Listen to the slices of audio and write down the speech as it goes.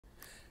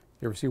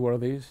You ever see one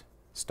of these?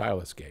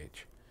 Stylus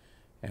gauge.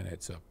 And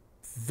it's a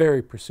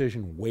very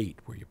precision weight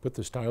where you put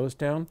the stylus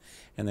down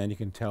and then you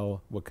can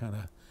tell what kind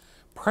of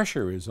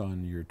pressure is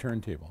on your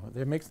turntable.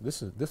 It makes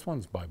this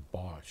one's by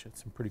Bosch.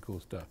 It's some pretty cool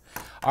stuff.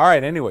 All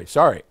right, anyway,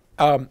 sorry.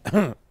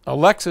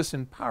 Alexis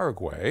in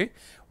Paraguay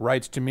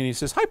writes to me and he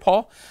says, "Hi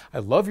Paul, I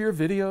love your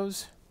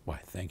videos." Why,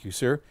 thank you,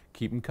 sir.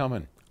 Keep them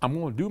coming. I'm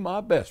going to do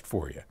my best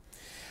for you.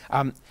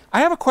 I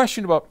have a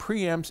question about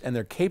preamps and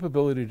their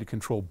capability to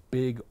control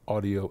big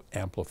audio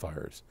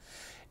amplifiers.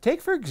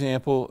 Take, for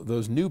example,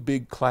 those new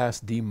big Class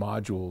D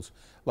modules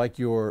like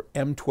your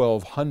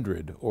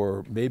M1200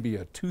 or maybe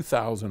a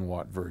 2000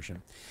 watt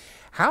version.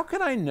 How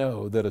can I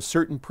know that a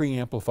certain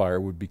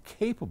preamplifier would be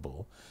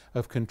capable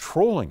of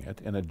controlling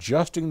it and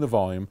adjusting the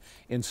volume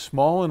in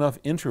small enough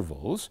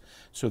intervals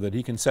so that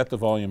he can set the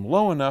volume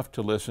low enough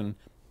to listen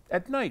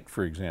at night,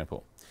 for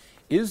example?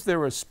 Is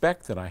there a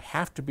spec that I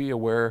have to be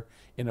aware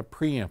in a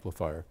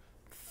preamplifier?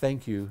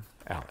 Thank you,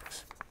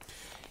 Alex.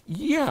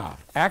 Yeah,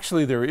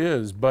 actually there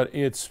is, but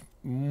it's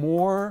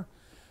more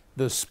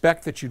the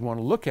spec that you'd want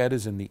to look at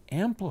is in the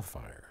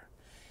amplifier.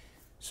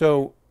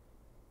 So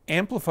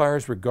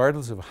amplifiers,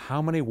 regardless of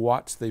how many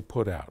watts they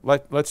put out,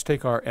 let's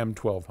take our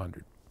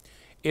M1200.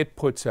 It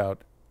puts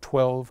out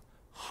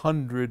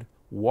 1200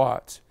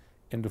 watts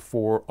into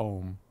 4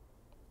 ohm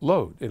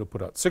load. It'll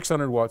put out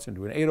 600 watts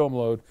into an 8 ohm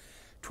load,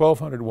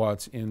 1200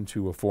 watts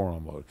into a 4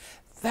 ohm load.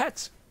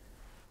 That's,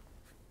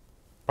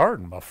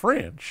 pardon my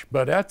French,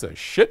 but that's a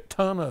shit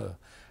ton of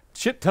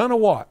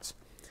watts.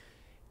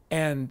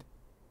 And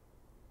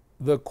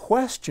the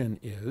question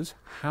is,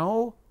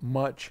 how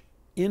much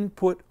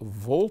input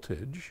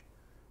voltage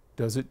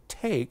does it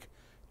take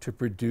to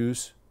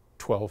produce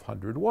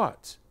 1200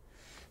 watts?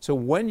 So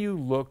when you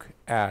look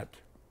at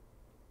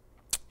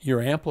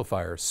your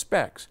amplifier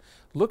specs,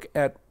 look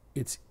at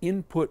its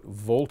input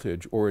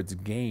voltage or its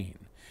gain.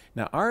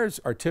 Now ours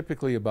are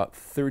typically about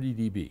 30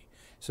 dB.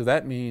 So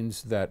that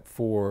means that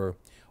for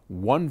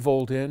 1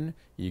 volt in,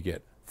 you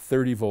get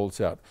 30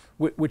 volts out,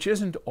 which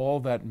isn't all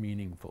that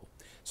meaningful.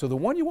 So the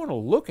one you want to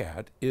look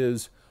at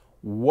is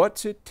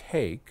what's it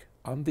take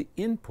on the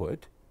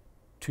input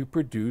to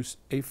produce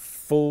a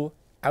full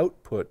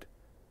output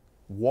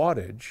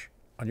wattage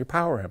on your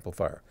power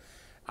amplifier.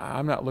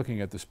 I'm not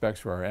looking at the specs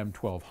for our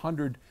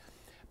M1200,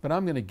 but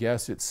I'm going to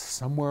guess it's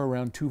somewhere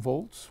around 2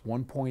 volts,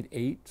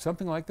 1.8,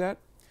 something like that.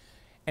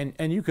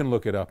 And you can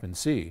look it up and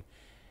see.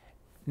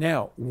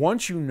 Now,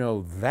 once you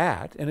know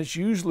that, and it's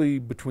usually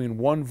between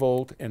 1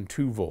 volt and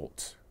 2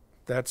 volts,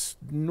 that's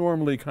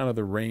normally kind of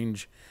the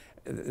range,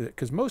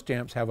 because most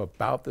amps have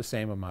about the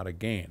same amount of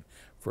gain.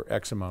 For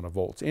X amount of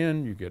volts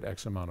in, you get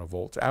X amount of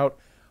volts out.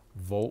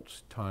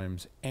 Volts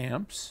times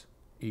amps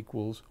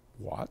equals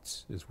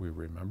watts, as we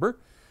remember.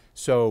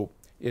 So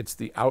it's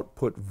the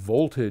output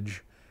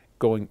voltage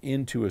going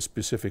into a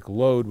specific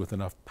load with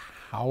enough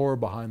power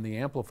behind the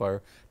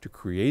amplifier to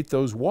create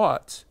those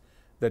watts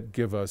that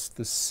give us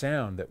the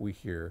sound that we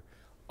hear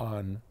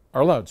on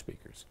our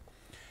loudspeakers.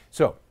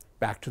 So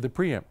back to the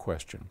preamp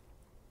question.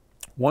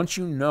 Once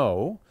you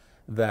know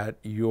that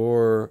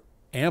your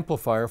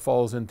amplifier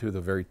falls into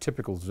the very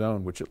typical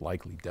zone, which it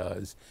likely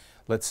does,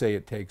 let's say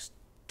it takes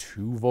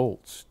 2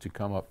 volts to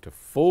come up to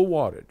full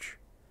wattage,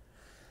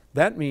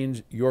 that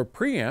means your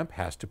preamp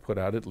has to put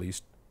out at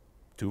least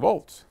 2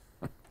 volts,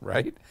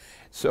 right?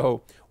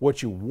 So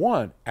what you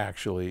want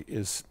actually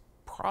is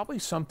probably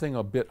something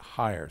a bit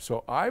higher.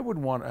 So I would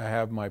want to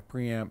have my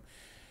preamp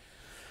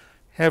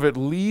have at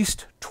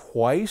least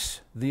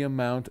twice the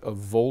amount of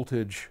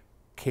voltage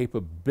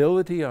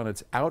capability on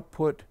its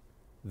output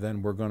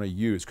than we're going to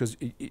use. Because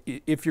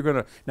if you're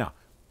going to, now,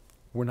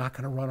 we're not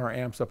going to run our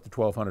amps up to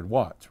 1200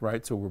 watts,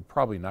 right? So we're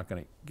probably not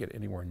going to get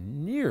anywhere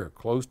near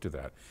close to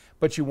that.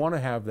 But you want to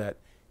have that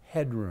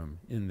headroom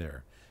in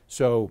there.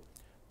 So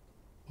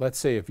let's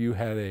say if you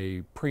had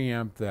a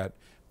preamp that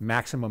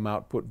maximum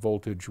output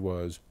voltage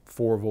was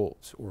 4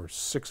 volts or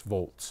 6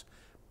 volts,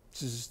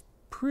 this is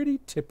pretty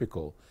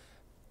typical,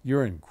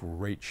 you're in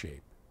great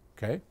shape,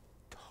 okay?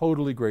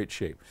 Totally great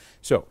shape.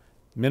 So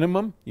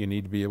minimum, you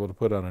need to be able to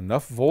put on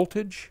enough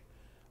voltage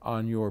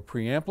on your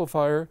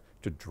preamplifier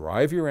to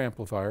drive your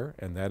amplifier,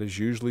 and that is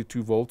usually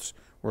 2 volts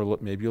or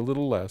maybe a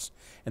little less.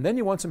 And then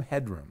you want some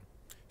headroom.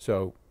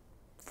 So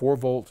 4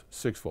 volts,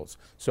 6 volts.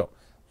 So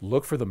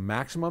look for the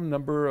maximum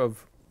number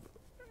of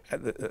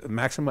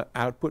maximum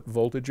output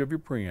voltage of your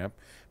preamp.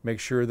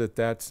 Make sure that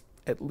that's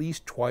at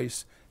least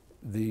twice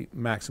the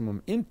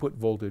maximum input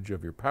voltage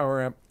of your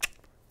power amp,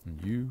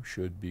 and you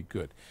should be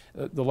good.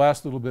 The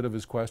last little bit of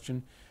his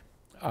question,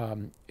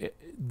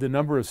 the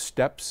number of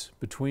steps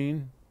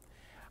between,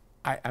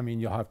 I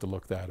mean, you'll have to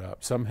look that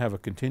up. Some have a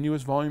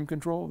continuous volume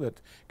control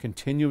that's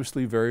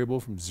continuously variable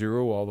from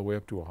 0 all the way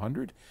up to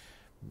 100.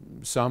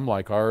 Some,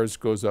 like ours,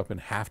 goes up in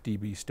half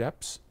dB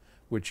steps,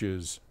 which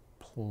is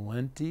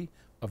plenty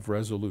of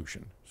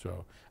resolution.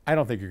 So I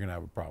don't think you're going to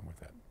have a problem with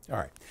that. All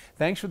right.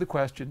 Thanks for the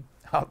question.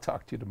 I'll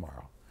talk to you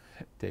tomorrow.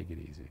 Take it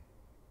easy.